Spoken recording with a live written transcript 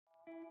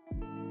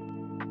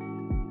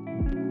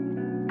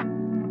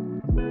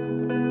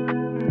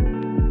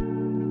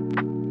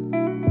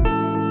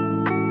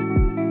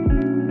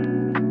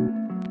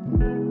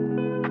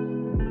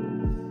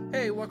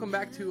Welcome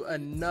back to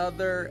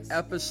another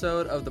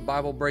episode of the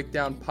Bible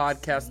Breakdown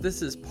Podcast.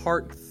 This is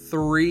part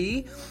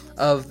 3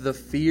 of the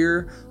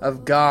fear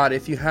of God.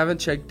 If you haven't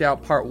checked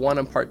out part 1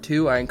 and part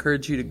 2, I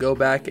encourage you to go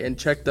back and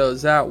check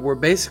those out. We're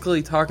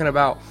basically talking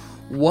about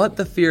what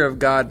the fear of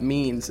God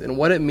means and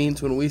what it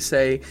means when we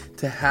say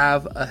to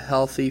have a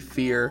healthy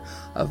fear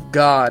of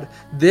God.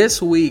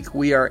 This week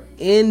we are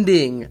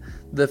ending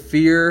the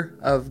fear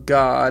of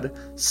God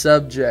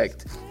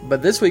subject.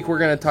 But this week we're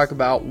going to talk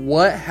about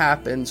what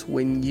happens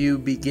when you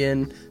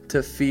begin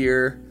to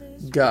fear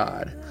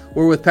God.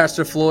 We're with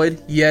Pastor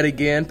Floyd yet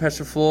again.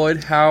 Pastor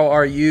Floyd, how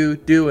are you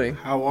doing?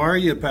 How are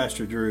you,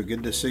 Pastor Drew?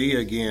 Good to see you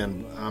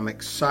again. I'm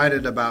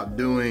excited about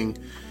doing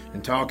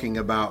and talking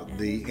about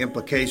the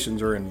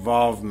implications or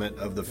involvement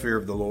of the fear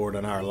of the Lord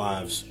in our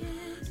lives.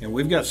 And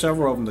we've got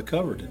several of them to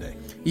cover today.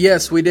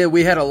 Yes, we did.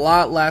 We had a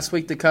lot last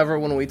week to cover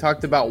when we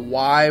talked about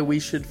why we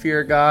should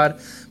fear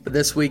God. But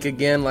this week,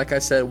 again, like I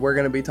said, we're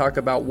going to be talking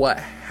about what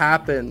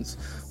happens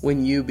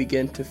when you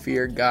begin to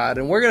fear God.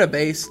 And we're going to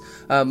base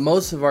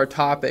most of our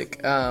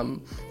topic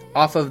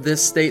off of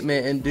this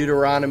statement in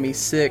Deuteronomy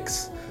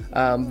 6,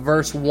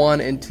 verse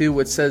 1 and 2,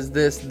 which says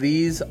this: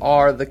 "These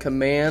are the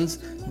commands,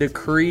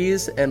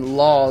 decrees, and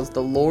laws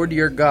the Lord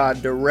your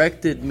God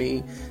directed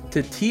me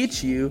to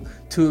teach you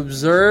to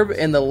observe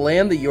in the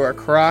land that you are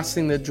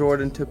crossing the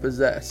Jordan to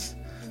possess."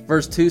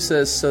 Verse 2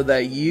 says, "So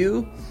that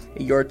you,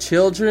 your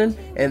children,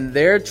 and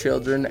their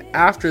children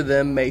after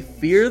them may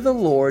fear the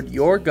Lord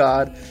your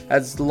God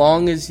as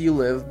long as you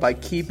live, by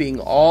keeping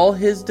all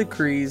his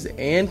decrees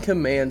and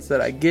commands that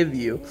I give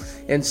you,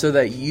 and so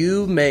that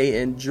you may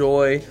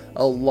enjoy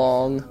a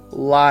long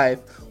life."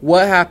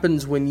 What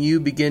happens when you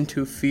begin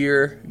to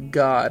fear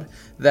God?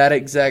 That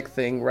exact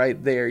thing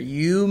right there.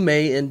 You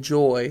may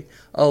enjoy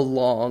a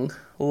long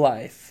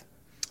life.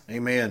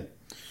 Amen.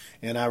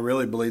 And I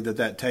really believe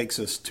that takes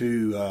us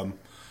to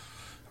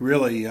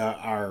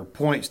our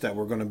points that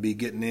we're going to be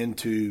getting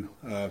into,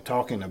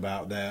 talking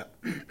about that.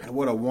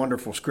 What a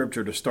wonderful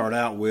scripture to start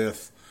out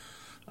with.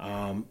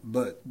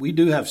 But we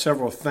do have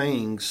several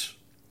things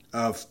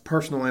of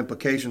personal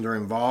implications or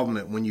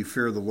involvement when you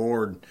fear the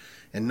Lord.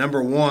 And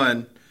number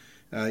one,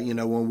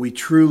 when we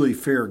truly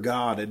fear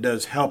God, it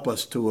does help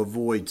us to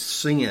avoid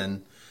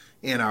sin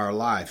in our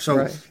life. So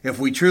right. If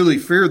we truly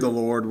fear the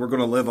Lord, we're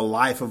going to live a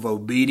life of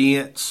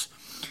obedience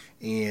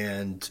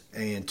and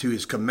to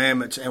his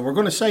commandments, and we're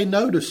going to say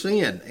no to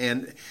sin.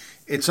 And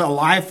it's a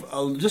life,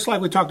 just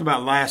like we talked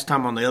about last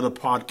time on the other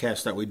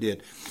podcast that we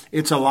did,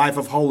 it's a life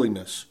of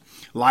holiness.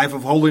 Life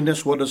of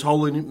holiness, what does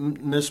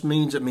holiness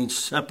mean? It means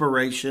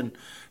separation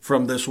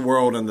from this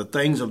world and the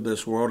things of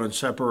this world, and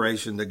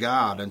separation to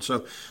God. And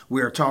so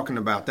we are talking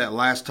about that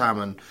last time.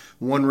 And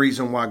one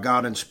reason why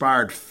God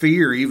inspired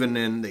fear even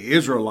in the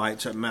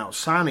Israelites at Mount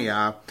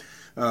Sinai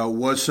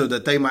was so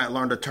that they might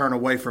learn to turn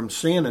away from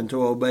sin and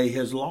to obey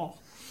his law.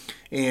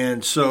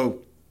 And so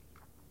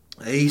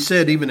he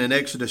said, even in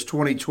Exodus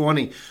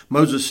 20:20,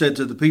 Moses said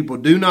to the people,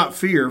 "Do not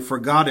fear, for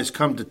God has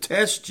come to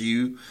test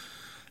you."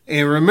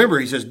 And remember,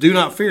 he says, do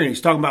not fear. And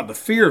he's talking about the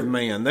fear of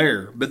man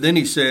there. But then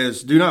he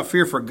says, do not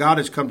fear, for God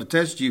has come to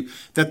test you,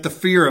 that the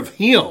fear of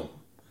him,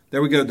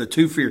 there we go, the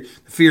two fear,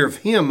 the fear of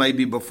him may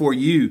be before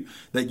you,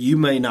 that you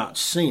may not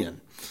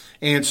sin.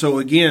 And so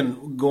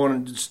again,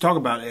 going to talk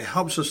about it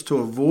helps us to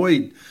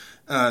avoid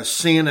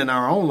sin in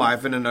our own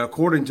life. And then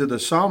according to the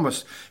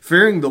psalmist,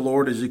 fearing the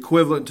Lord is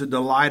equivalent to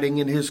delighting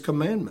in his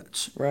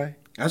commandments. Right.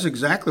 That's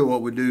exactly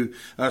what we do.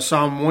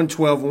 Psalm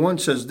 112:1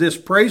 says this: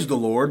 "Praise the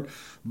Lord.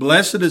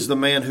 Blessed is the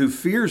man who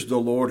fears the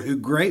Lord, who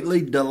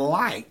greatly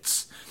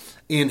delights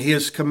in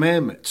his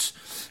commandments."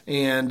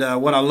 And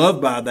what I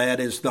love by that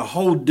is the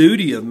whole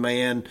duty of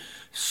man.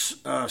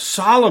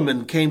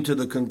 Solomon came to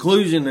the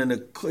conclusion in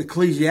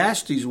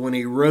Ecclesiastes when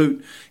he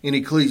wrote in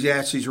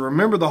Ecclesiastes,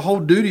 remember, the whole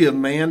duty of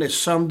man is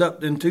summed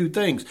up in two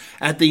things.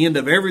 At the end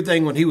of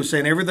everything, when he was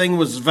saying everything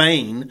was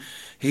vain,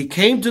 he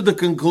came to the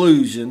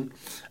conclusion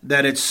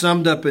that it's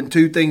summed up in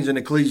two things in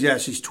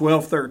Ecclesiastes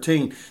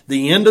 12:13.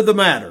 The end of the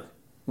matter,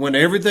 when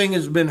everything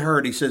has been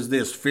heard, he says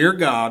this: fear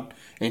God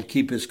and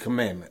keep his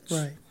commandments.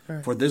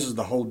 Right. For this is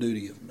the whole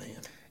duty of man.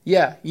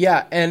 Yeah.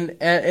 And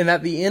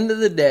at the end of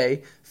the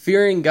day,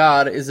 fearing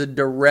God is a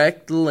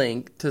direct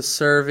link to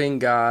serving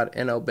God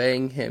and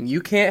obeying him.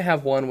 You can't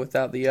have one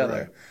without the other.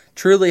 Right.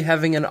 Truly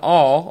having an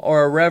awe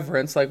or a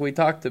reverence, like we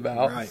talked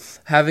about, right.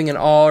 Having an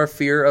awe or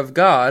fear of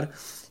God,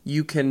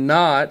 you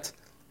cannot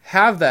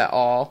have that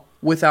awe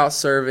without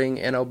serving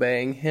and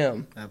obeying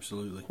him.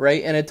 Absolutely.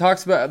 Right? And it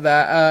talks about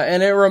that,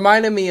 and it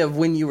reminded me of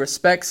when you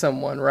respect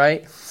someone,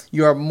 right?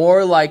 You are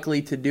more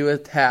likely to do a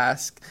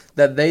task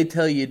that they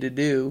tell you to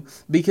do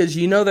because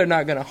you know they're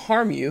not going to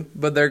harm you,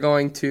 but they're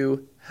going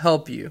to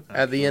help you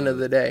Absolutely. At the end of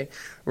the day,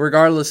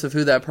 regardless of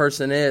who that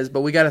person is.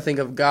 But we got to think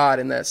of God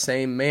in that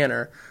same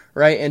manner,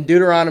 right? And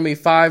Deuteronomy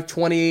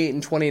 5:28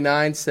 and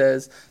 29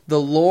 says, "The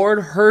Lord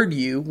heard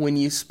you when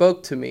you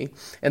spoke to me,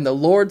 and the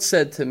Lord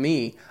said to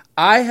me,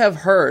 I have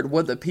heard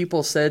what the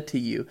people said to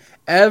you.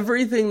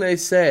 Everything they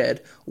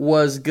said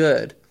was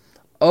good.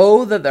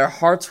 Oh, that their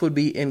hearts would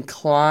be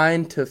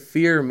inclined to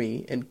fear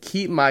me and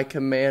keep my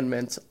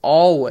commandments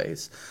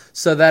always,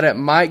 so that it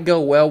might go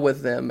well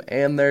with them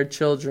and their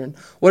children."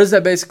 What is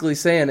that basically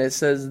saying? It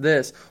says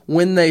this: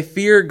 when they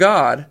fear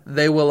God,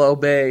 they will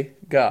obey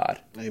God.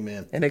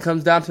 Amen. And it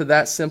comes down to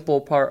that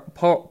simple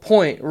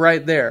point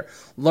right there.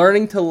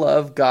 Learning to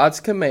love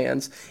God's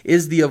commands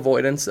is the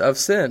avoidance of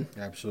sin.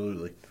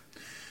 Absolutely.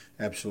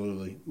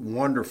 Absolutely.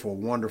 Wonderful,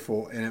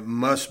 wonderful. And it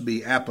must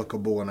be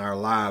applicable in our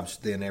lives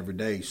then every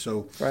day.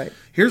 So right.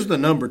 Here's the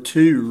number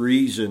 2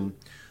 reason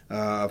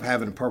of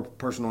having a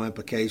personal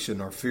implication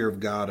or fear of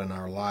God in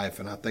our life.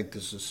 And I think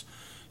this is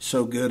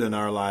so good in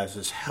our lives.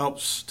 This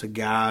helps to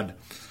guide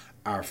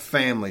our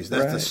families.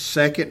 That's right. the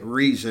second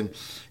reason.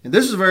 And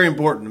this is very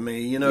important to me.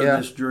 You know,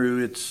 this,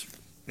 Drew,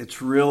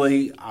 it's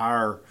really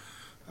our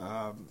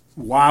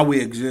why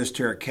we exist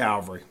here at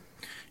Calvary.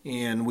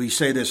 And we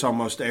say this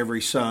almost every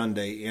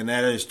Sunday, and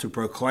that is to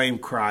proclaim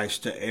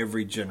Christ to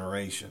every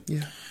generation.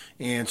 Yeah.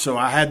 And so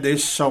I had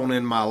this sown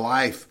in my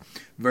life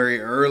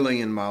very early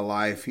in my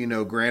life, you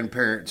know,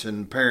 grandparents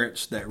and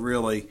parents that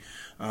really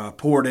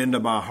poured into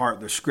my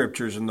heart the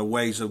scriptures and the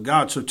ways of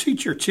God. So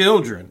teach your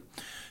children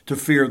to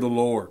fear the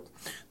Lord.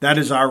 That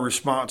is our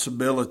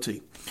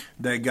responsibility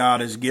that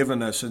God has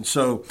given us. And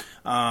so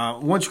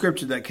one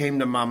scripture that came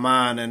to my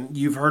mind, and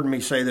you've heard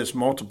me say this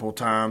multiple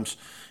times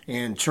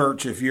in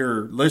church, if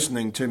you're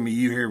listening to me,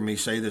 you hear me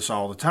say this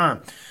all the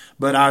time.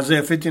 But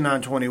Isaiah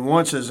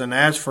 59:21 says, "And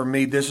as for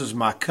me, this is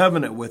my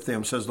covenant with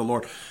them, says the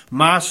Lord.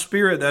 My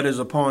spirit that is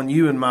upon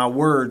you and my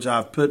words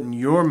I've put in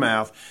your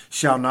mouth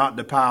shall not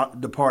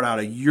depart out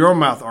of your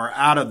mouth or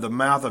out of the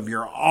mouth of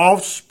your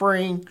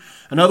offspring."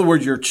 In other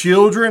words, your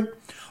children,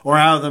 or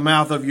out of the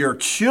mouth of your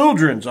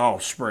children's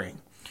offspring,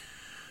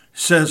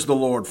 says the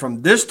Lord,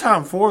 from this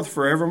time forth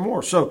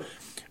forevermore. So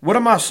what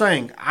am I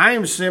saying? I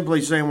am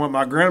simply saying what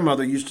my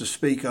grandmother used to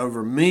speak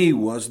over me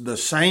was the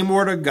same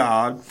word of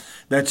God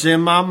that's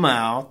in my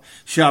mouth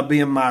shall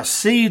be in my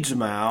seed's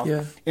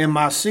mouth, and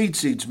my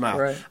seed's mouth.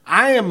 Right.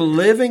 I am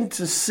living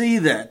to see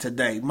that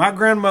today. My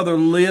grandmother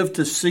lived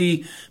to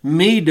see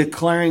me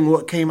declaring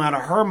what came out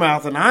of her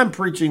mouth, and I'm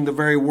preaching the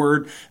very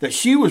word that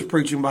she was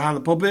preaching behind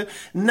the pulpit.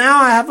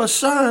 Now I have a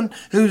son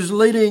who's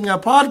leading a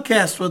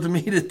podcast with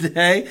me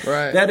today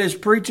that is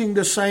preaching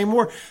the same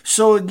word.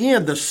 So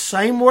again, the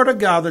same word of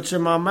God that's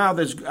in my mouth,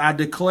 is I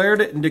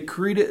declared it and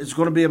decreed it, it's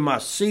going to be in my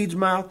seed's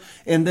mouth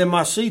and then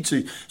my seed.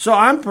 So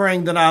I'm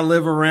praying that I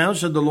live around,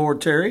 said the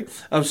Lord Terry,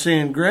 of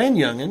seeing grand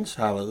youngins,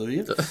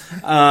 hallelujah.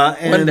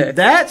 And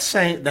that's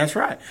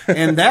right.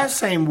 And that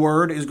same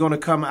word is going to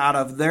come out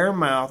of their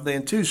mouth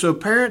then too. So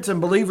parents and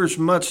believers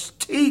must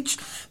teach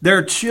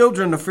their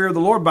children to fear the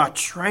Lord by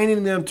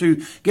training them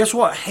to, guess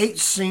what, hate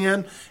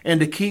sin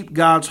and to keep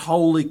God's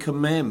holy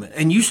commandment.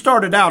 And you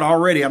started out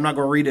already, I'm not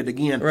going to read it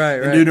again,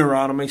 in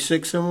Deuteronomy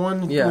 6 and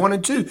 1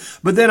 and 2.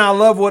 But then I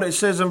love what it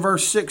says in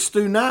verse 6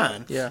 through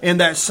 9 in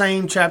that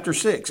same chapter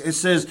 6. It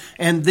says,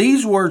 "And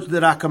these words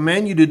that I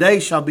command you today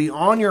shall be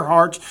on your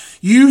hearts.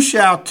 You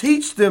shall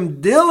teach them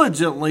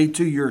diligently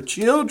to your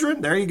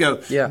children." There you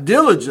go.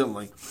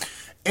 Diligently.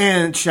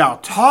 "And shall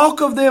talk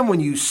of them when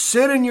you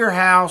sit in your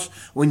house,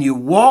 when you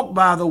walk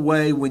by the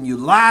way, when you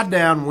lie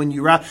down, when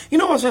you rise." You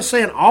know what it's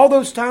saying all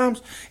those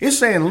times? It's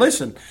saying,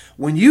 listen,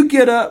 when you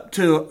get up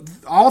to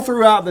all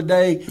throughout the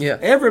day,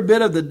 every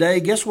bit of the day,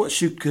 guess what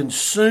should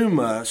consume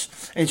us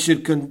and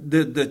should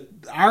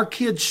our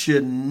kids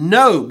should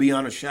know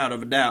beyond a shadow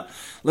of a doubt.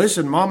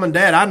 Listen, Mom and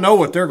Dad, I know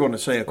what they're going to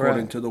say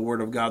according to the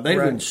Word of God. They've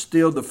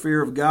instilled the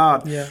fear of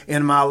God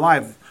in my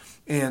life.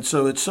 And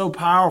so it's so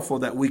powerful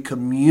that we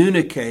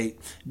communicate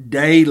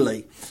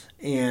daily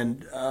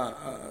and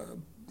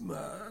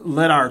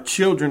let our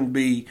children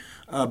be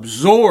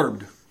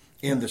absorbed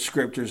in the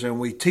Scriptures, and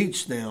we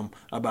teach them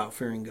about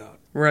fearing God.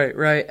 Right.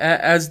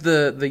 As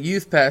the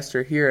youth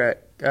pastor here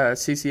at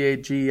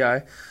CCAG,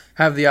 I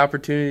have the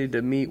opportunity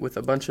to meet with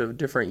a bunch of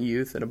different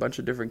youth and a bunch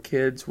of different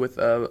kids with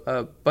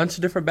a bunch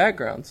of different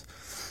backgrounds.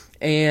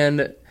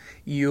 And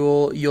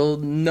you'll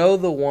know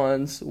the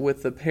ones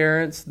with the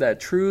parents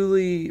that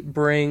truly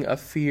bring a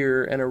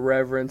fear and a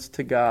reverence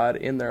to God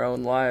in their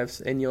own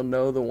lives, and you'll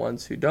know the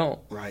ones who don't.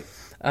 Right.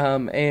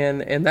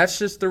 And that's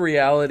just the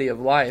reality of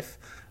life.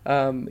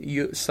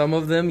 Some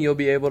of them you'll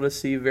be able to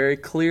see very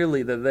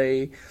clearly that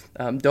they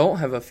don't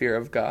have a fear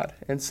of God,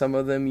 and some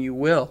of them you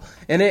will.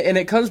 And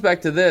it comes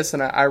back to this,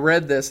 and I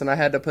read this and I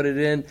had to put it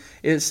in.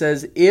 It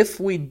says, if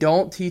we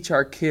don't teach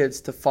our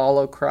kids to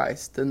follow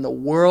Christ, then the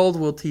world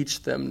will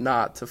teach them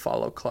not to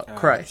follow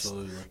Christ.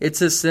 Absolutely.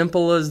 It's as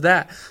simple as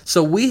that.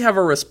 So we have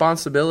a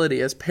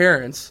responsibility as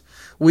parents.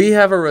 We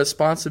have a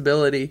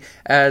responsibility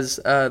as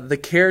the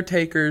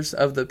caretakers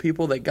of the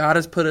people that God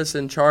has put us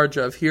in charge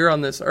of here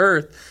on this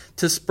earth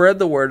to spread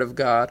the word of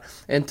God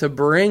and to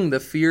bring the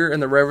fear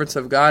and the reverence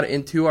of God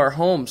into our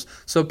homes.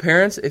 So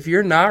parents, if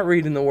you're not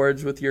reading the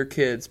words with your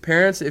kids,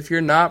 parents, if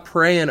you're not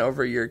praying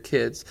over your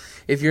kids,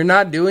 if you're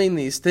not doing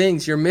these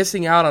things, you're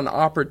missing out on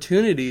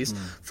opportunities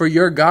for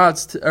your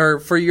or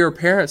for your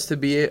parents to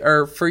be,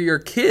 or for your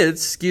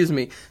kids,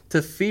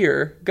 to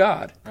fear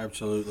God.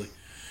 Absolutely.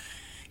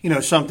 You know,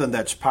 something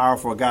that's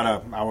powerful.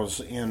 I was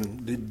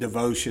in the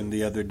devotion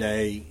the other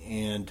day,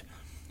 and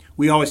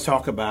we always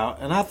talk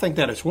about, and I think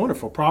that it's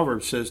wonderful.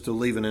 Proverbs says to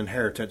leave an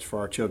inheritance for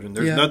our children.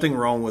 There's nothing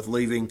wrong with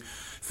leaving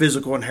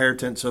physical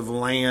inheritance of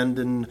land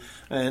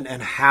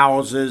and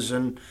houses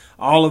and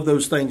all of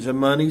those things and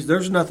monies.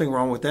 There's nothing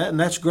wrong with that, and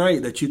that's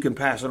great that you can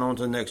pass it on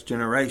to the next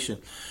generation.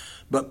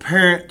 But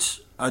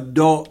parents,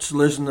 adults,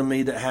 listen to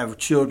me that have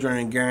children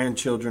and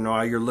grandchildren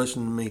while you're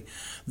listening to me.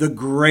 The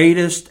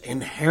greatest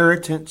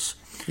inheritance,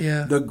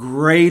 the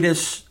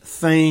greatest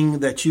thing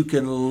that you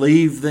can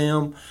leave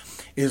them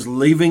is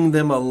leaving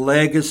them a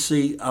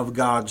legacy of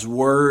God's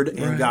Word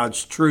and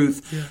God's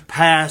truth,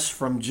 passed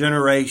from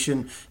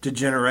generation to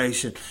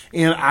generation.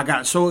 And I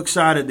got so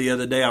excited the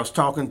other day. I was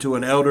talking to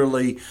an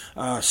elderly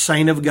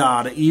saint of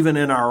God, even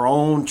in our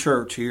own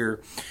church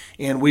here.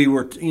 And we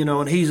were,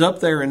 and he's up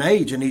there in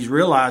age, and he's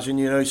realizing,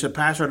 he said,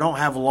 Pastor, I don't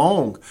have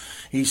long.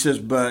 He says,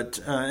 but,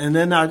 and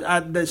then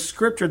the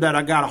scripture that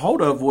I got a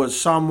hold of was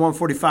Psalm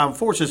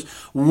 145:4. It says,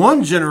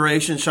 one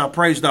generation shall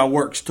praise thy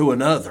works to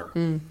another.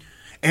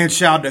 And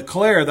shall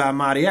declare thy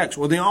mighty acts.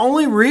 Well, the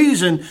only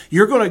reason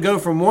you're going to go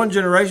from one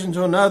generation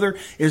to another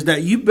is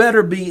that you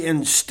better be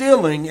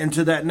instilling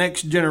into that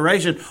next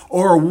generation,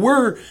 or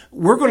we're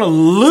going to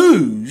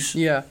lose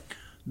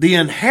the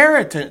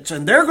inheritance,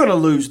 and they're going to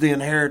lose the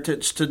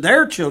inheritance to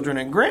their children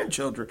and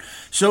grandchildren.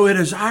 So it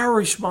is our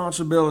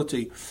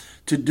responsibility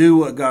to do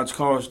what God's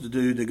called us to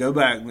do, to go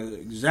back,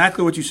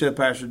 exactly what you said,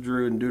 Pastor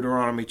Drew, in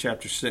Deuteronomy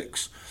chapter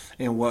 6.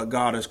 And what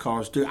God has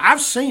called us to do.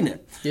 I've seen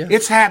it.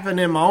 It's happened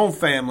in my own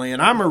family,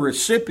 and I'm a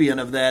recipient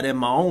of that in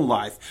my own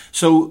life.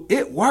 So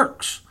it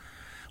works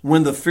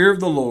when the fear of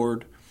the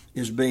Lord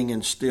is being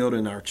instilled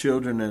in our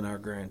children and our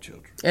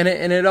grandchildren. And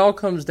it all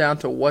comes down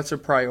to what's a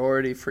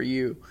priority for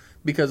you.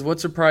 Because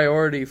what's a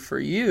priority for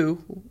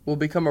you will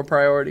become a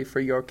priority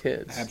for your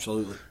kids.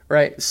 Absolutely.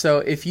 Right? So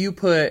if you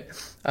put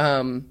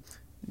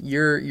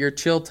your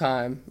chill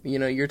time,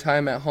 your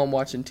time at home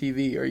watching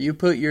TV, or you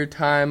put your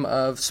time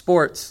of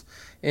sports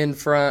in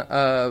front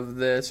of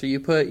this, or you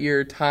put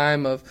your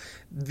time of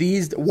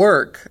these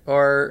work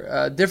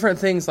or different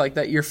things like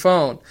that, your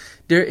phone,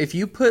 if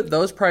you put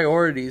those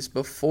priorities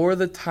before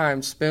the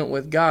time spent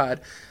with God,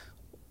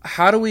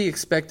 how do we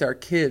expect our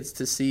kids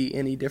to see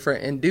any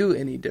different and do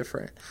any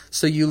different?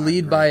 So you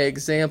lead by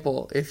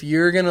example. If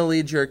you're going to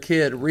lead your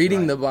kid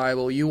reading the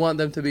Bible, you want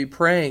them to be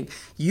praying,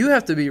 you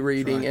have to be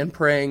reading and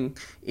praying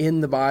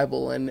in the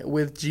Bible and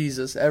with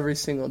Jesus every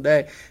single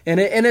day. And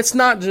it's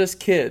not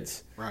just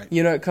kids. Right.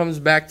 It comes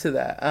back to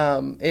that.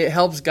 It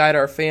helps guide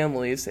our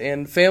families.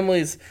 And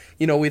families,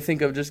 we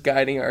think of just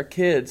guiding our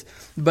kids.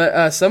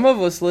 But some of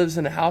us lives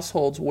in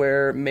households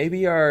where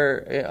maybe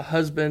our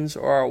husbands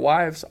or our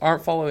wives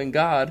aren't following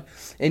God,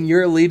 and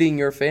you're leading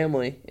your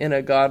family in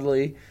a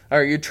godly,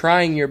 or you're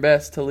trying your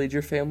best to lead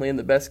your family in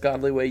the best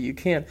godly way you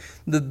can.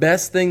 The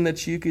best thing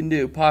that you can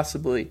do,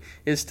 possibly,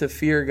 is to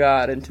fear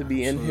God and to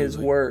be in His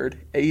Word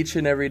each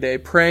and every day,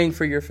 praying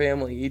for your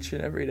family each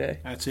and every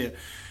day. That's it.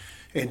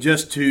 And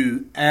just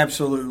to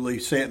absolutely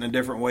say it in a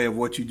different way of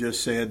what you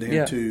just said,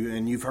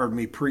 and you've heard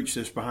me preach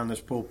this behind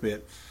this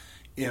pulpit,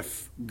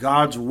 if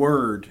God's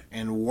Word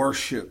and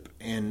worship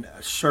and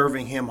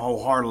serving Him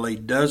wholeheartedly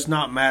does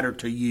not matter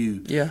to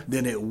you,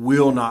 then it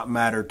will not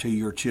matter to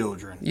your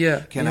children.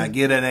 Can I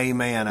get an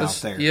amen out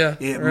there?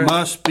 It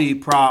must be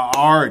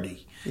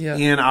priority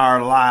in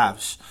our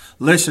lives.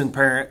 Listen,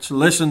 parents,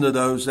 listen to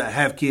those that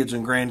have kids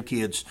and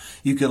grandkids.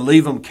 You can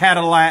leave them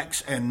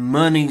Cadillacs and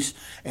monies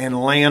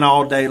and land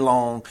all day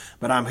long,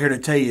 but I'm here to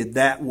tell you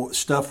that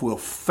stuff will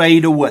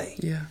fade away.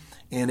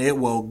 And it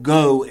will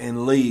go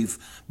and leave,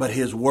 but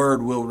His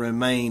Word will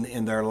remain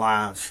in their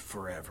lives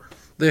forever.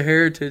 The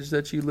heritage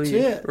that you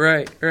leave.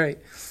 Right.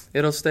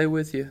 It'll stay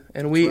with you.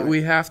 And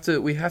we have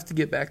to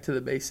get back to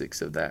the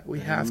basics of that. We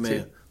have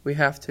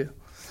to.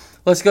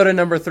 Let's go to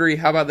number 3.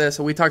 How about this?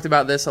 We talked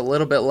about this a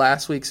little bit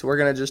last week, so we're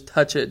going to just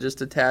touch it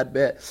just a tad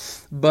bit.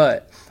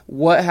 But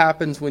what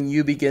happens when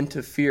you begin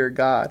to fear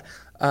God?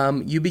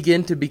 You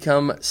begin to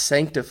become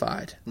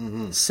sanctified.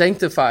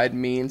 Sanctified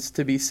means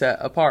to be set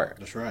apart.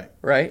 That's right.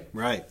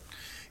 Right?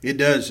 It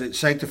does. It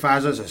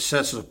sanctifies us. It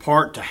sets us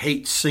apart to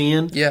hate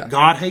sin. Yeah.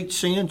 God hates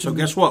sin. So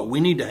guess what? We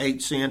need to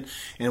hate sin,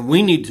 and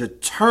we need to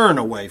turn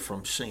away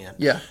from sin.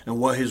 Yeah. And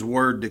what His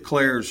Word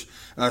declares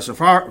us. In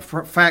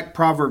fact,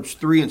 Proverbs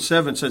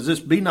 3:7 says this,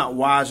 be not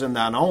wise in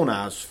thine own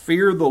eyes.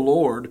 Fear the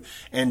Lord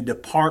and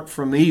depart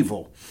from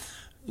evil.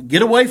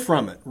 Get away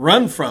from it.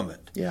 Run from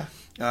it. Yeah.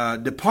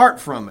 depart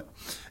from it.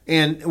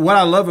 And what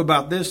I love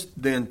about this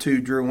then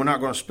too, Drew, we're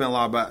not going to spend a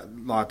lot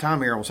of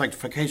time here on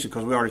sanctification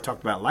because we already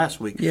talked about it last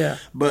week. Yeah.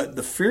 But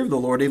the fear of the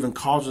Lord even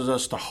causes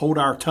us to hold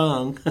our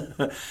tongue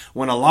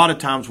when a lot of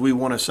times we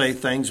want to say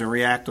things and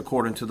react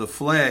according to the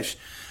flesh.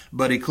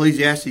 But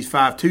Ecclesiastes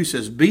 5:2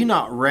 says, "Be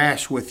not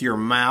rash with your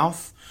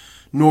mouth,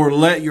 nor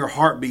let your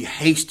heart be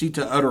hasty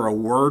to utter a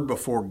word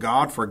before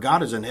God, for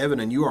God is in heaven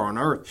and you are on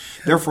earth.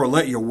 Therefore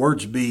let your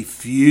words be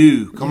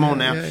few." Come on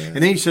now. And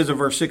then he says in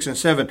verse 6 and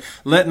 7,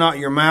 "Let not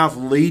your mouth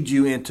lead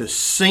you into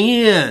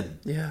sin."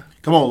 Yeah.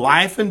 Come on,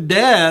 life and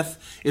death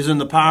is in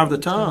the power of the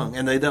tongue,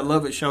 and they that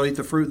love it shall eat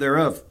the fruit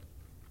thereof.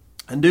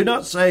 "And do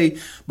not say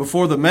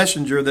before the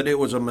messenger that it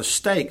was a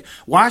mistake.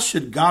 Why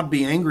should God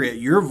be angry at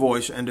your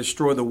voice and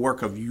destroy the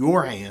work of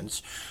your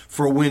hands?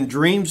 For when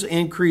dreams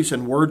increase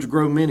and words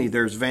grow many,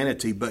 there's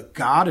vanity. But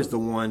God is the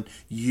one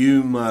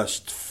you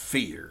must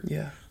fear."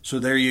 Yeah. So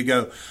there you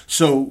go.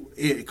 So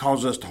it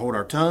causes us to hold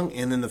our tongue,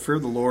 and then the fear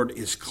of the Lord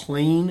is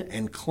clean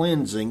and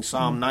cleansing.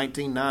 Psalm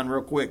 19:9,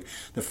 real quick.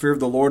 The fear of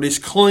the Lord is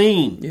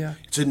clean. Yeah.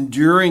 It's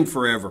enduring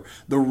forever.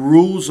 The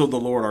rules of the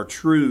Lord are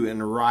true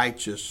and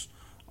righteous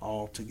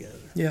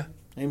altogether. Yeah.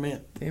 Amen.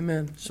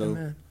 Amen. So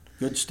Amen.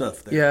 good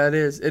stuff there. Yeah, it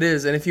is. It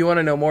is. And if you want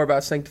to know more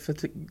about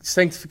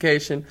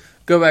sanctification,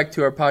 go back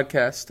to our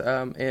podcast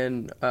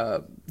in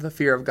The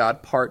Fear of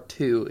God Part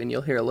 2, and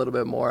you'll hear a little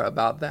bit more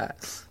about that,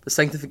 the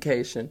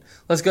sanctification.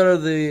 Let's go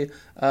to the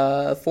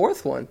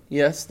fourth one.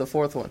 Yes, the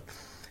fourth one.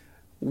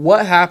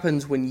 What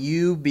happens when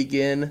you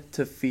begin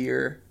to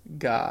fear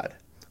God?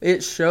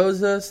 It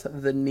shows us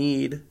the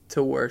need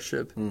to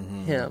worship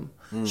Him.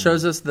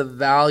 Shows us the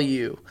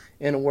value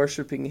in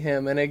worshiping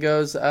Him. And it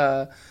goes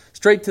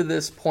straight to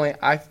this point.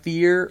 I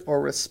fear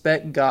or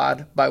respect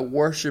God by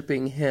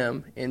worshiping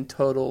Him in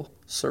total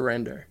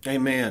surrender.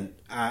 Amen.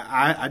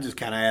 I just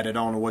kind of added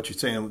on to what you're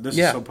saying. This is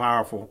Yeah. so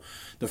powerful.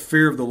 The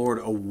fear of the Lord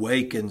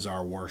awakens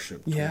our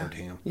worship toward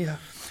Him. Yeah.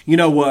 You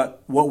know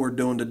what we're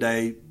doing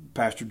today,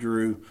 Pastor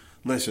Drew?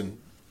 Listen,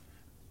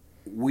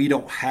 we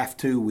don't have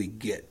to, we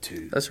get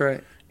to. That's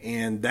right.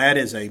 And that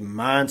is a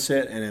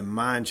mindset and a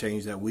mind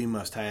change that we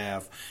must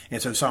have. And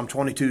so Psalm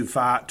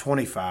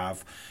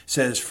 22:25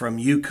 says, "From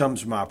you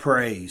comes my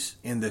praise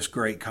in this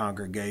great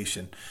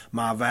congregation.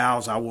 My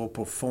vows I will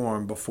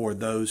perform before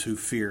those who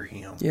fear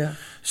Him." Yeah.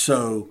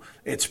 So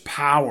it's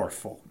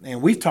powerful.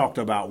 And we've talked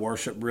about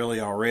worship really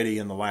already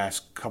in the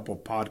last couple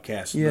of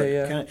podcasts.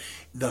 Yeah.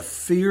 The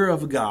fear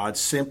of God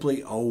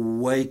simply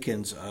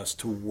awakens us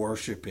to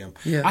worship Him.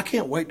 Yeah. I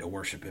can't wait to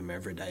worship Him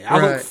every day. I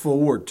look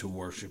forward to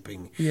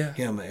worshiping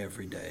Him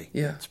every day.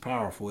 Yeah. It's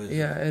powerful, isn't it?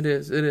 Yeah, it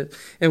is. It is.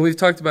 And we've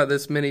talked about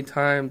this many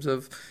times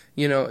of,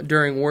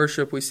 during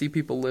worship, we see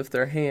people lift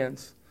their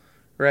hands,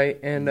 right?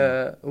 And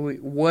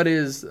what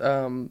is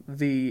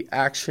the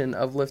action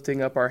of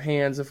lifting up our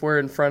hands? If we're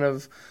in front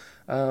of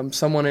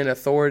someone in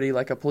authority,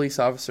 like a police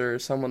officer or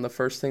someone, the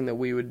first thing that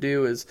we would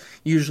do is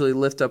usually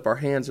lift up our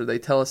hands, or they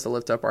tell us to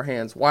lift up our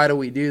hands. Why do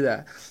we do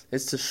that?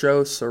 It's to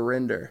show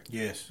surrender.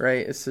 Yes.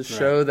 Right? It's to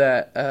show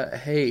that,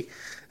 hey,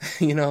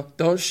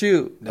 don't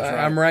shoot. That's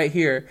right. I'm right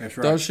here. That's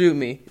right. Don't shoot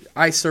me.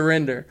 I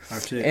surrender.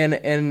 That's it.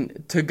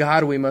 And to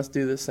God we must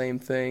do the same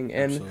thing.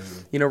 And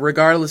Absolutely.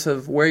 Regardless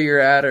of where you're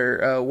at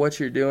or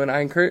what you're doing, I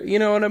encourage. You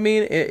know what I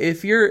mean?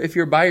 If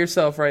you're by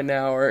yourself right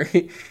now, or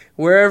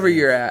wherever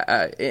you're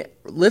at,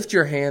 lift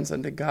your hands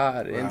unto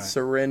God and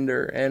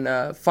surrender,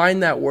 and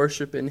find that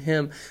worship in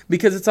Him,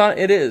 because it's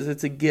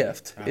a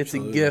gift. Absolutely. It's a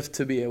gift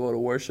to be able to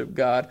worship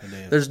God.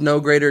 There's no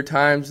greater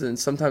times than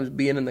sometimes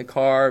being in the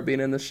car,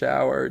 being in the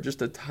shower, or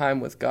just a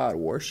time with God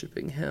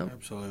worshiping Him.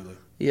 Absolutely.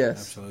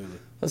 Yes. Absolutely.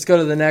 Let's go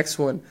to the next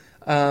one.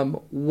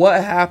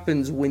 What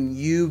happens when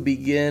you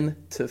begin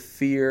to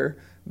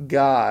fear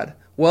God?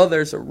 Well,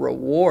 there's a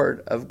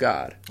reward of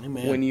God.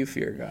 Amen. When you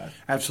fear God.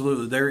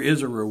 Absolutely. There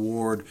is a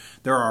reward.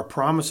 There are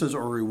promises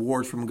or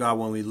rewards from God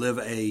when we live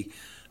a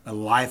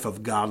life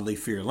of godly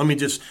fear. I'm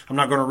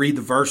not going to read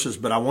the verses,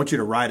 but I want you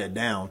to write it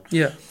down.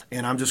 Yeah.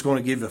 And I'm just going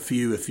to give a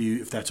few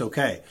if that's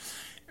okay.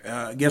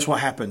 Guess what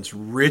happens?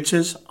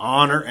 Riches,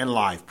 honor, and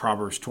life.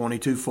 Proverbs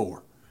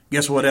 22:4.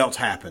 Guess what else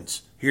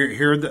happens?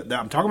 Here,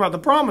 I'm talking about the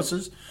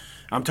promises.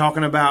 I'm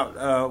talking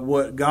about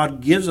what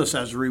God gives us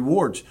as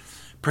rewards.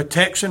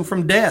 Protection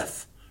from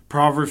death.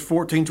 Proverbs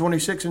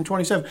 14:26 and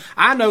 27.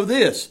 I know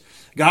this.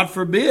 God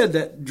forbid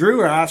that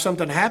Drew or I have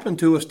something happen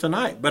to us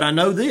tonight, but I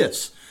know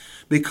this,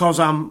 because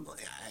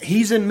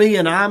He's in me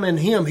and I'm in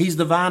Him. He's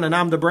the vine and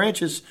I'm the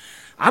branches.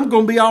 I'm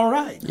going to be all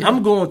right. Yeah.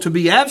 I'm going to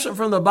be absent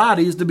from the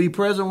body is to be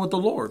present with the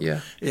Lord.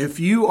 Yeah. If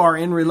you are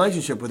in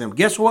relationship with Him,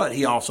 guess what?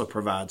 He also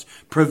provides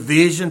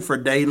provision for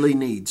daily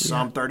needs. Yeah.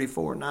 Psalm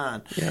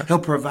 34:9. Yeah. He'll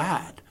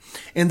provide.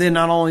 And then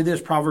not only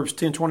this, Proverbs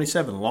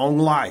 10:27, long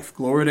life,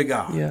 glory to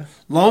God. Yeah.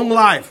 Long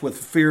life with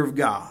the fear of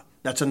God.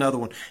 That's another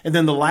one. And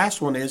then the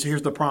last one is,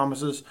 here's the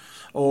promises,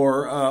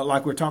 or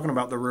like we're talking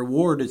about, the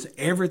reward is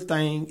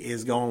everything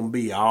is going to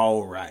be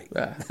all right.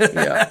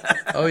 Yeah.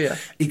 Oh, yeah.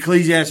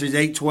 Ecclesiastes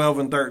 8:12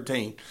 and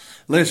 13.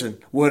 Listen,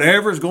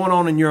 whatever's going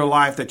on in your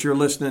life that you're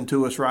listening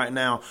to us right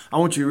now, I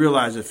want you to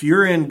realize if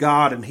you're in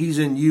God and He's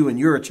in you and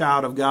you're a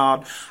child of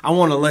God, I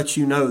want to let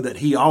you know that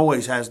He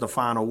always has the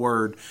final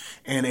word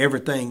and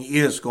everything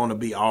is going to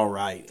be all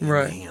right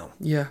in Him.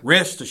 Yeah.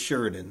 Rest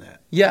assured in that.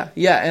 Yeah,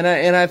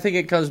 and I think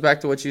it comes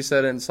back to what you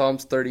said in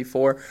Psalms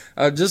 34.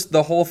 Just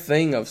the whole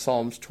thing of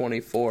Psalms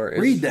 24.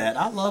 Read that.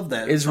 I love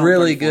that. It's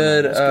really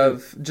good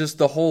of just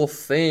the whole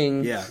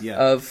thing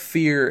of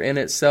fear in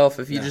itself.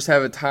 If you just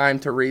have a time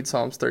to read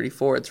Psalms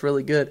 34, it's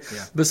really good.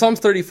 Yeah. But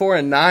Psalms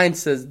 34:9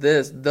 says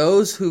this: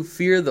 those who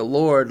fear the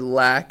Lord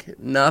lack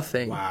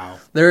nothing. Wow.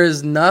 There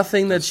is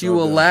nothing that you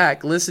will good.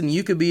 lack. Listen,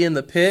 you could be in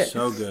the pit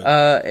So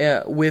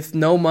good. with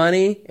no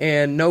money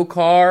and no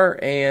car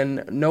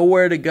and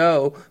nowhere to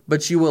go,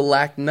 but you will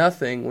lack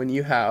nothing when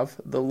you have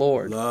the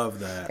Lord.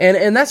 Love that.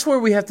 And that's where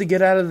we have to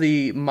get out of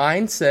the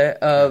mindset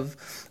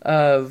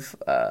of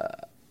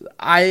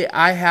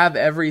I have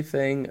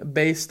everything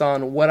based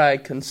on what I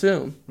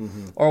consume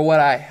or what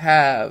I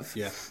have.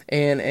 Yeah.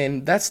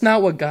 And that's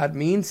not what God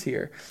means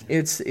here.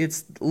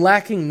 It's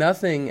lacking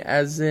nothing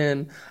as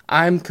in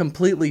I'm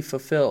completely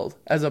fulfilled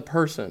as a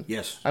person.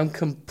 Yes. I'm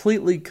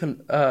completely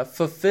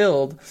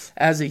fulfilled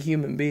as a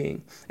human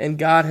being. And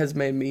God has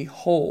made me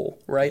whole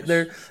right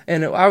there.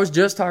 And I was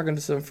just talking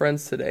to some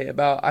friends today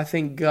about I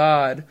think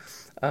God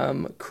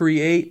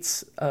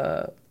creates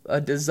a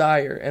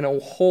desire and a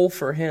hole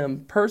for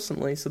Him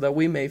personally so that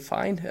we may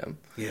find Him.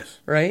 Yes.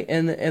 Right?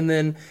 And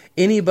then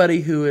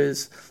anybody who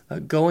is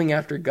going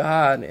after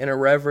God in a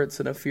reverence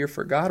and a fear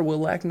for God will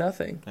lack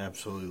nothing.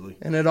 Absolutely.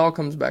 And it all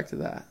comes back to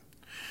that.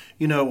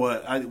 You know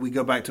what? We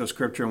go back to a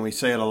scripture and we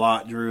say it a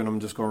lot, Drew, and I'm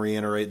just going to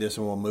reiterate this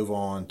and we'll move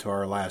on to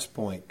our last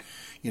point.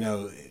 You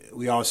know,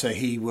 we always say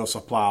He will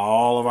supply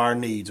all of our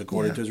needs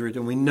according to His riches,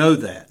 and we know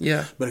that.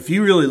 Yeah. But if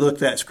you really look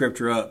that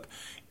scripture up,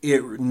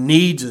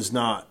 needs is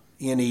not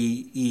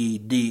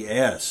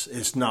needs.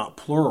 It's not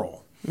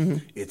plural.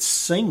 It's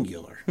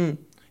singular.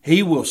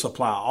 He will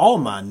supply all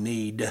my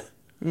need.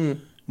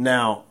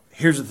 Now,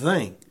 here's the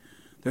thing.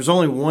 There's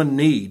only one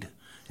need,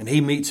 and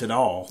He meets it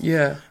all.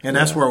 Yeah. And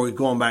that's where we're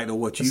going back to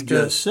what you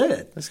just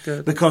said. That's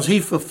good. Because He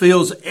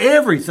fulfills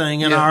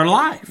everything in our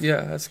life.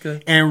 Yeah, that's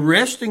good. And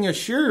resting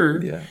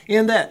assured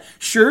in that.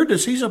 Sure,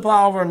 does He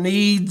supply all of our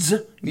needs?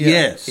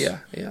 Yes.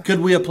 Yeah.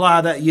 Could we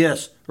apply that?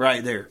 Yes,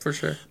 right there. For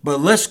sure. But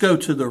let's go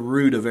to the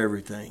root of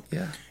everything.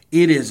 Yeah.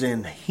 It is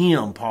in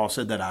Him, Paul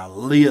said, that I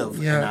live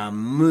and I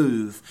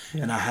move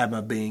and I have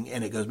my being.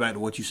 And it goes back to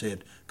what you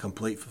said,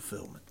 complete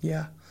fulfillment.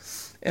 Yeah.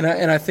 And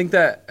I think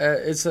that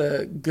it's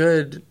a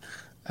good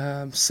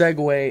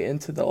segue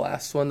into the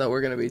last one that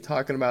we're going to be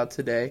talking about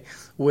today,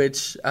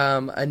 which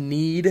a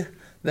need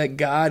that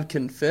God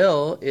can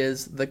fill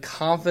is the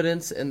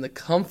confidence and the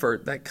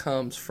comfort that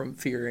comes from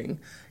fearing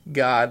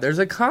God. There's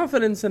a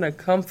confidence and a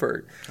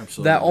comfort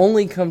that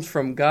only comes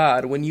from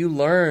God when you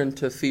learn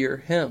to fear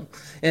Him.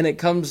 And it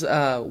comes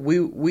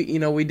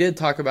we did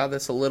talk about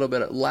this a little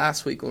bit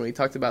last week when we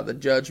talked about the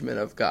judgment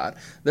of God.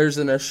 There's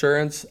an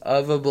assurance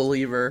of a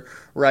believer,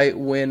 right,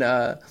 when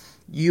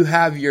you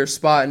have your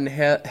spot in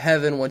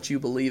heaven once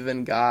you believe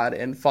in God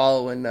and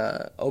follow and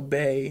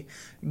obey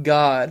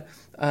God.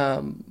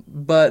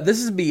 But this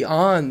is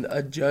beyond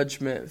a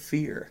judgment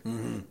fear,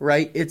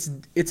 right?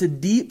 It's a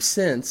deep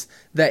sense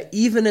that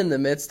even in the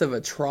midst of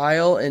a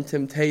trial and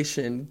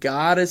temptation,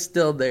 God is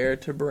still there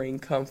to bring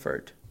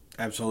comfort.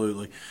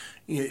 Absolutely.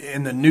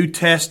 In the New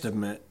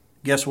Testament,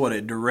 guess what?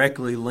 It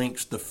directly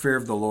links the fear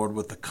of the Lord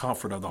with the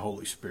comfort of the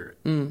Holy Spirit.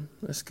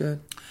 That's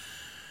good.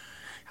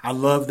 I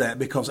love that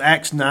because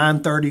Acts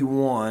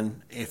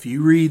 9:31, if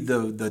you read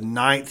the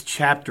 9th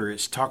chapter,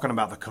 it's talking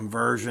about the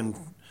conversion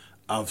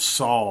of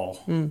Saul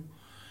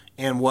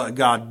and what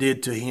God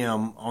did to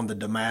him on the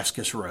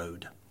Damascus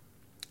Road.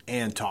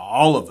 And to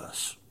all of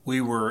us,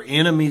 we were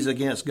enemies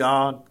against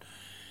God.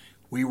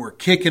 We were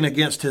kicking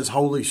against His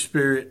Holy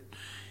Spirit,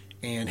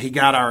 and He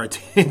got our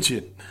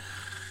attention.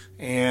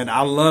 And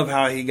I love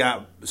how He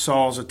got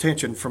Saul's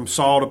attention from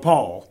Saul to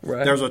Paul.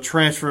 Right. There's a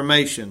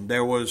transformation.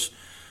 There was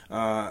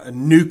a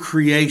new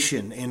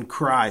creation in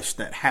Christ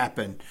that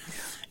happened.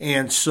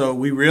 And so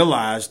we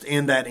realized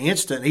in that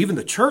instant, even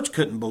the church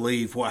couldn't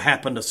believe what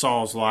happened to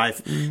Saul's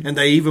life. And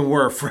they even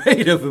were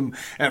afraid of him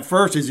at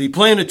first. Is he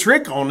playing a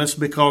trick on us?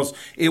 Because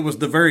it was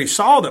the very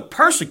Saul that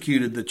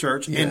persecuted the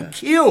church and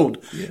killed,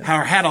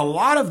 or had a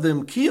lot of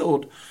them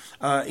killed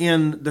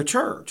in the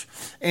church.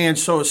 And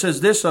so it says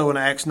this, though, in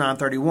Acts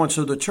 9:31.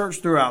 So the church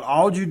throughout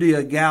all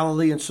Judea,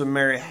 Galilee, and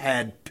Samaria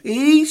had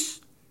peace.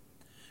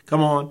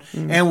 Come on.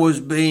 And was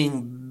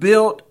being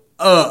built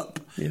up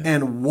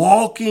and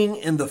walking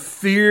in the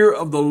fear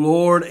of the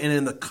Lord and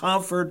in the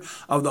comfort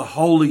of the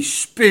Holy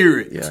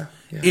Spirit.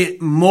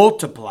 It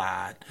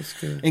multiplied. That's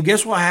good. And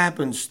guess what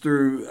happens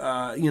through,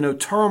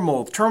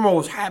 turmoil? Turmoil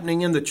was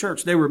happening in the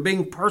church. They were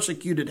being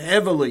persecuted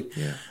heavily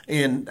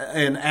in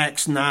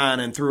Acts 9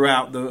 and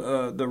throughout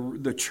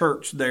the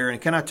church there. And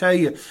can I tell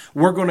you,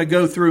 we're going to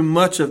go through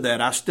much of that.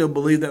 I still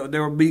believe that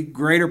there will be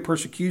greater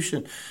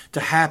persecution to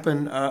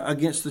happen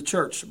against the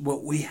church.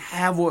 But we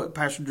have what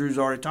Pastor Drew's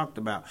already talked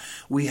about.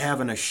 We have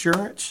an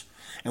assurance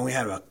and we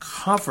have a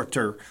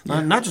comforter,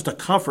 not just a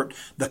comfort,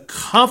 the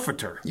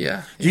comforter.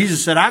 Yeah.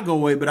 Jesus said, I go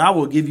away, but I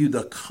will give you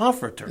the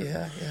comforter.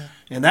 Yeah. Yeah.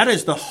 And that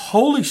is the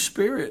Holy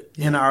Spirit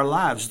in our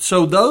lives.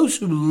 So those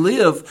who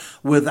live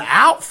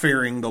without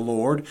fearing the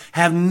Lord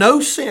have no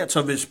sense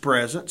of His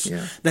presence.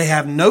 Yeah. They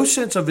have no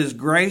sense of His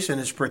grace and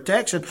His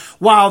protection.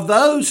 While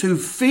those who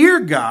fear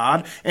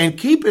God and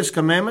keep His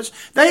commandments,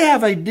 they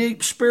have a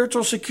deep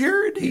spiritual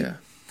security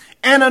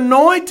and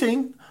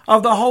anointing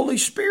of the Holy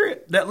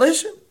Spirit that,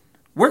 listen,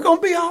 we're going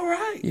to be all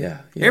right.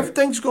 Yeah.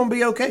 Everything's going to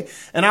be okay.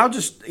 And I'll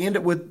just end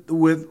it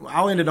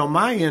I'll end it on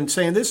my end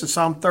saying this is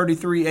Psalm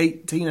 33,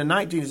 18 and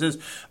 19. It says,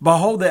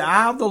 behold, the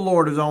eye of the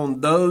Lord is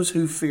on those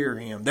who fear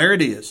Him. There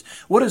it is.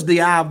 What is the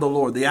eye of the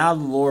Lord? The eye of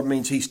the Lord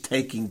means He's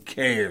taking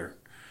care.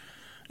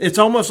 It's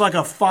almost like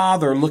a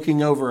father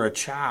looking over a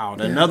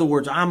child. In other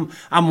words, I'm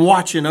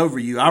watching over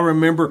you. I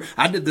remember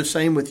I did the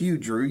same with you,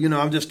 Drew. You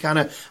know, I'm just kind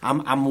of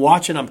I'm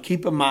watching. I'm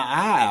keeping my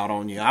eye out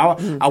on you.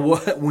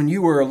 When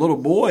you were a little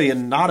boy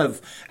and not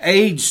of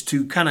age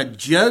to kind of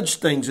judge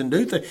things and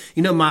do things,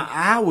 you know, my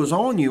eye was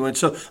on you. And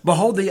so,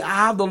 behold, the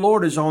eye of the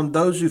Lord is on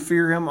those who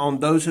fear Him,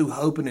 on those who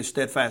hope in His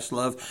steadfast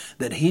love,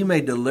 that He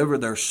may deliver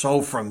their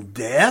soul from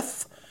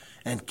death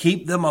and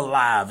keep them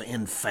alive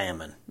in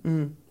famine.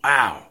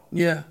 Wow.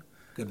 Yeah.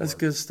 That's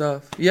good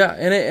stuff. Yeah,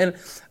 and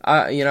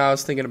I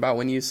was thinking about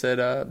when you said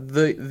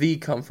the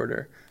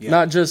comforter,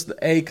 not just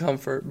a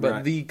comfort,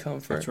 but the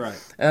comfort. That's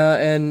right.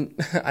 And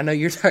I know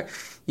you're talking.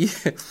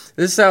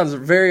 This sounds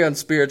very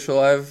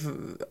unspiritual.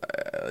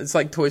 It's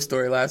like Toy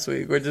Story last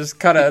week. We're just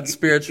kind of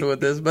unspiritual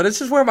with this, but it's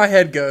just where my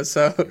head goes.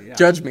 So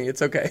judge me.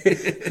 It's okay.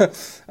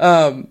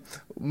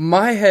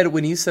 My head,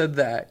 when you said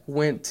that,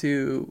 went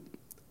to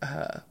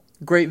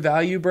Great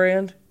Value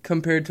brand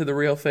compared to the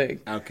real thing.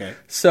 Okay.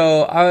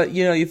 So,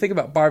 you think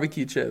about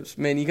barbecue chips.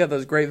 Man, you got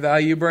those Great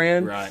Value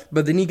brand. Right.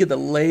 But then you get the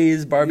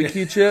Lay's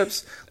barbecue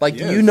chips. Like,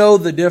 you know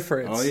the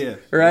difference. Oh, yeah.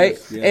 Right?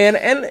 Yes.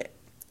 And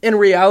in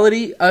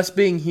reality, us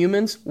being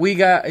humans, we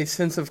got a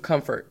sense of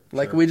comfort.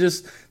 Like,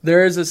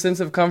 there is a sense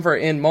of comfort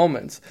in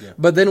moments. Yeah.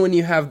 But then when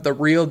you have the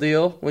real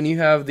deal, when you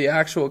have the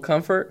actual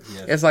comfort,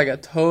 it's like a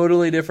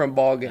totally different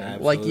ballgame.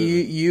 Absolutely. Like,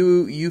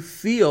 you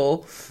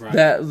feel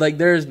that, like,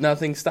 there's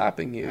nothing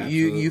stopping you.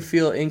 You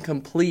feel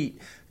incomplete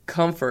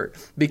comfort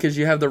because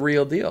you have the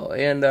real deal.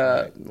 And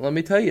let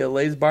me tell you,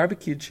 Lay's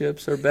barbecue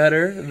chips are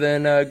better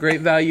than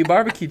Great Value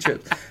barbecue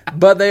chips.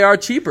 But they are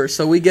cheaper,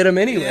 so we get them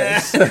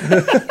anyways.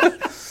 Yeah.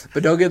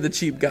 But don't get the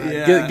cheap guy.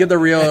 Yeah. Get the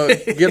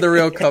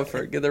real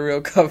comfort. Get the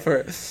real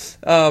comfort.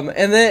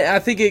 And then I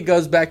think it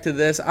goes back to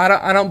this.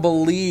 I don't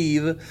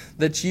believe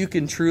that you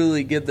can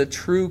truly get the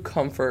true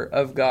comfort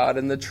of God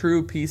and the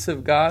true peace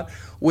of God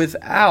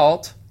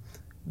without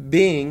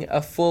being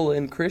a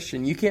full-in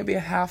Christian. You can't be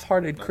a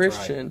half-hearted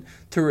Christian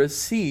to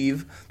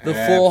receive the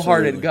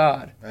full-hearted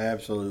God.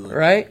 Absolutely.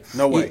 Right?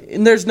 No way.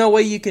 And there's no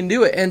way you can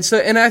do it.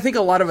 And I think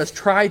a lot of us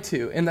try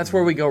to, and that's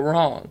where we go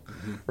wrong.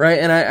 Right?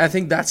 And I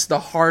think that's the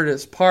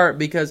hardest part,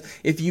 because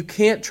if you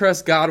can't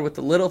trust God with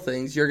the little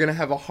things, you're going to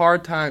have a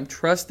hard time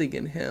trusting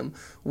in Him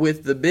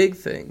with the big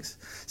things.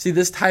 See,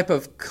 this type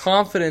of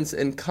confidence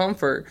and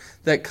comfort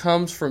that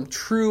comes from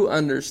true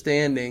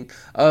understanding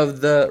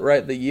of the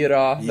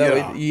yirah,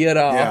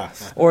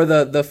 or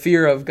the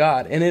fear of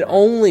God. And it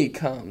only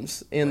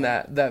comes in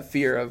that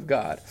fear of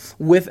God.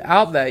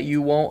 Without that,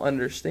 you won't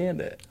understand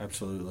it.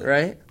 Absolutely.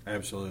 Right?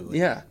 Absolutely.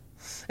 Yeah.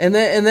 And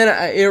then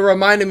it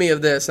reminded me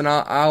of this, and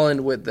I'll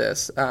end with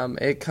this.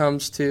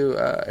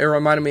 It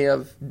reminded me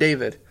of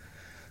David.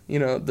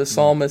 The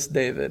psalmist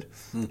David,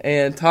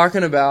 and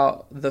talking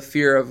about the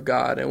fear of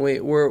God. And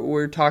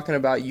we're talking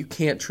about you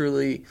can't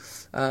truly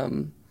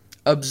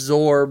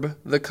absorb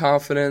the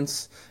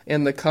confidence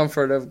and the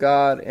comfort of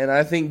God. And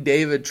I think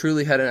David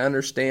truly had an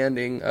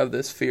understanding of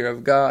this fear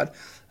of God,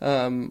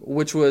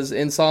 which was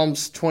in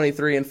Psalms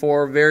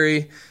 23:4,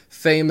 very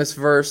famous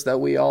verse that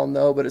we all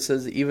know, but it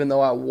says, even though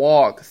I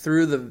walk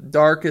through the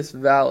darkest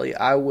valley,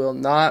 I will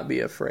not be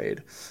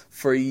afraid,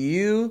 for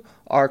you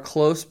are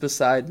close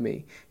beside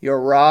me.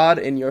 Your rod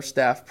and your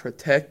staff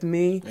protect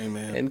me.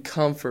 Amen. And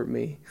comfort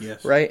me.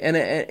 Yes. Right? And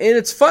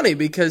it's funny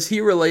because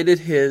he related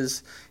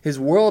his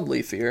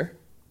worldly fear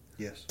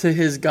to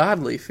his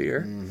godly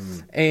fear. Mm-hmm.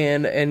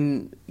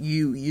 And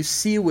you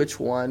see which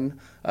one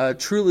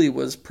truly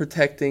was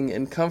protecting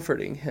and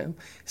comforting him.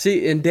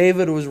 See, and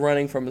David was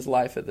running from his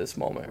life at this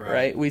moment,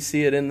 right? We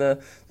see it in the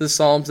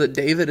Psalms that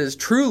David is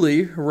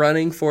truly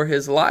running for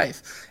his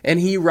life. And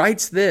he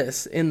writes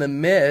this in the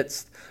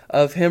midst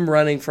of him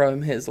running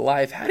from his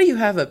life. How do you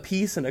have a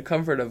peace and a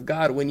comfort of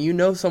God when you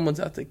know someone's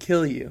out to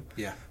kill you?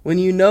 Yeah. When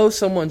you know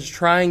someone's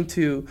trying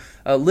to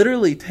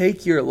literally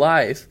take your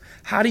life,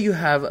 how do you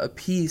have a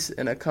peace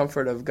and a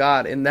comfort of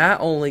God? And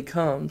that only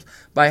comes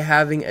by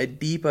having a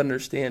deep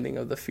understanding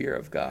of the fear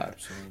of God.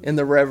 Absolutely. And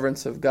the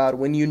reverence of God.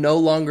 When you no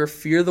longer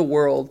fear the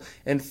world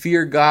and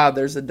fear God,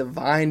 there's a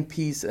divine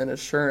peace and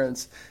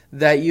assurance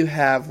that you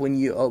have when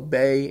you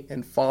obey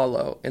and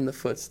follow in the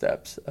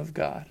footsteps of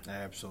God.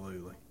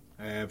 Absolutely.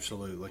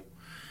 Absolutely.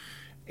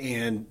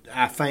 And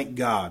I thank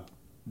God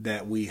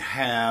that we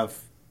have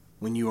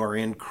when you are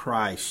in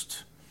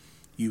Christ,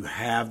 you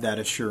have that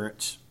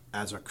assurance.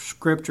 As a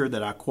scripture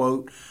that I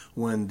quote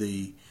when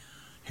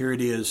here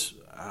it is,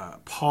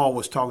 Paul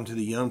was talking to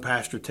the young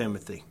pastor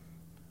Timothy.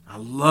 I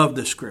love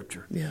this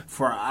scripture. Yeah.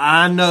 For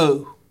I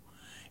know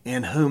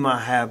in whom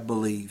I have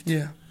believed,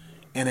 Yeah.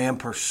 and am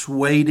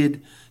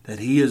persuaded that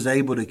he is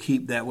able to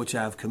keep that which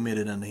I have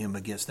committed unto him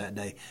against that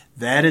day.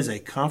 That is a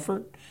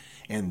comfort,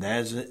 and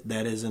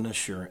that is an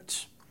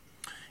assurance.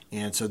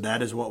 And so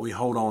that is what we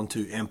hold on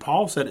to. And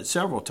Paul said it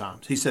several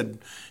times. He said,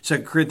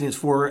 2 Corinthians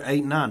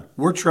 4:8-9,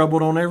 we're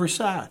troubled on every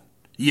side,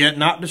 yet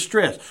not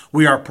distressed.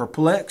 We are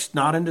perplexed,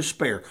 not in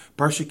despair,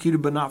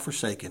 persecuted but not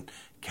forsaken,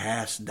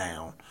 cast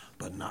down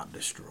but not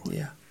destroyed.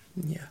 Yeah,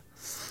 yeah.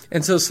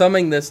 And so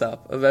summing this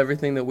up of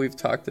everything that we've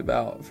talked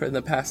about for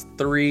the past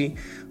 3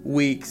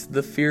 weeks,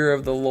 the fear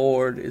of the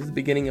Lord is the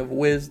beginning of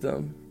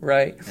wisdom,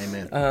 right?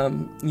 Amen.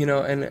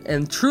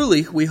 And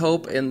truly we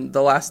hope in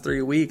the last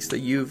 3 weeks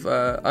that you've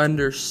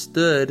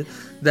understood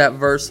that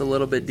verse a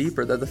little bit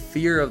deeper, that the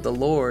fear of the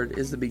Lord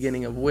is the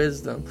beginning of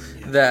wisdom,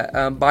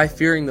 that by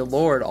fearing the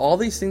Lord, all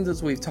these things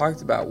that we've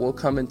talked about will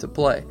come into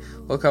play,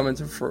 will come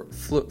into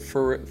fruition.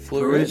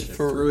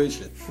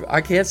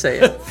 I can't say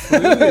it.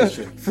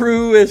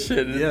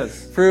 Fruition. Yes.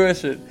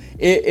 Fruition.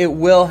 It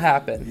will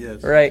happen.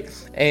 Yes. Right?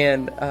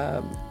 And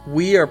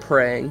we are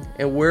praying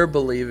and we're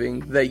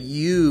believing that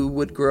you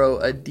would grow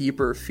a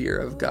deeper fear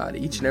of God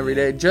each and every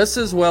day, just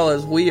as well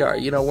as we are.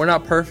 We're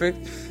not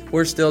perfect.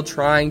 We're still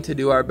trying to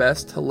do our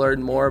best to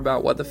learn more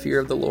about what the fear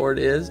of the Lord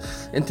is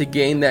and to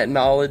gain that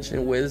knowledge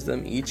and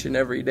wisdom each and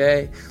every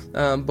day.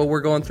 But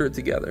we're going through it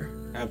together.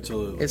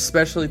 Absolutely.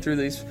 Especially through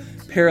these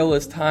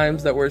perilous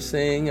times that we're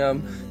seeing.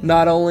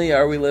 Not only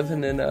are we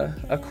living in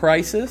a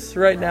crisis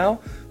right now,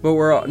 but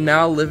we're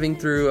now living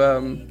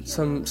through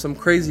some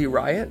crazy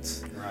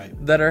riots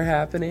that are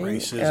happening,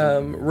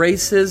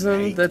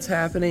 racism that's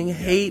happening,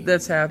 hate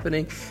that's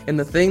happening. And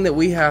the thing that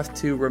we have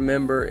to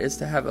remember is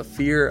to have a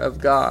fear of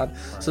God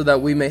so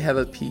that we may have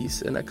a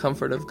peace and a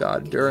comfort of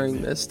God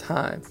during this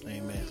time.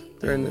 Amen.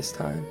 During this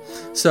time.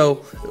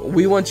 So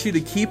we want you to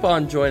keep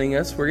on joining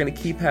us. We're going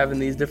to keep having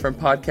these different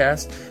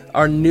podcasts.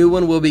 Our new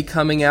one will be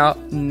coming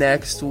out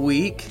next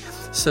week.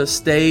 So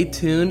stay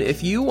tuned.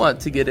 If you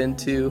want to get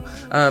into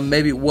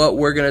maybe what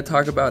we're going to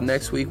talk about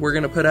next week, we're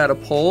going to put out a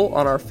poll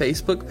on our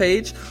Facebook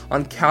page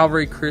on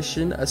Calvary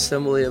Christian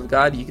Assembly of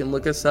God. You can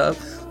look us up,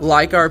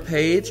 like our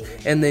page,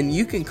 and then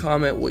you can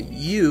comment what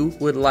you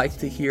would like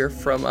to hear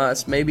from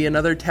us. Maybe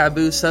another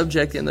taboo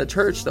subject in the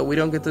church that we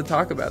don't get to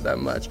talk about that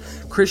much.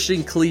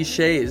 Christian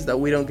cliches that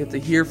we don't get to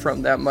hear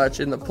from that much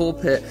in the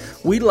pulpit.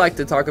 We'd like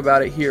to talk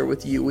about it here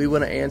with you. We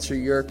want to answer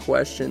your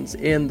questions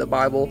in the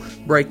Bible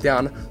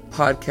Breakdown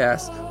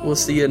podcast. We'll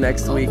see you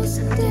next week.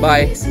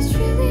 Bye. It's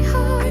really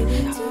hard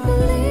to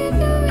believe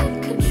you're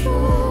in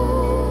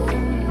control. I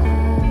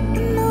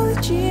know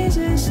that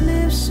Jesus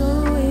lives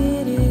so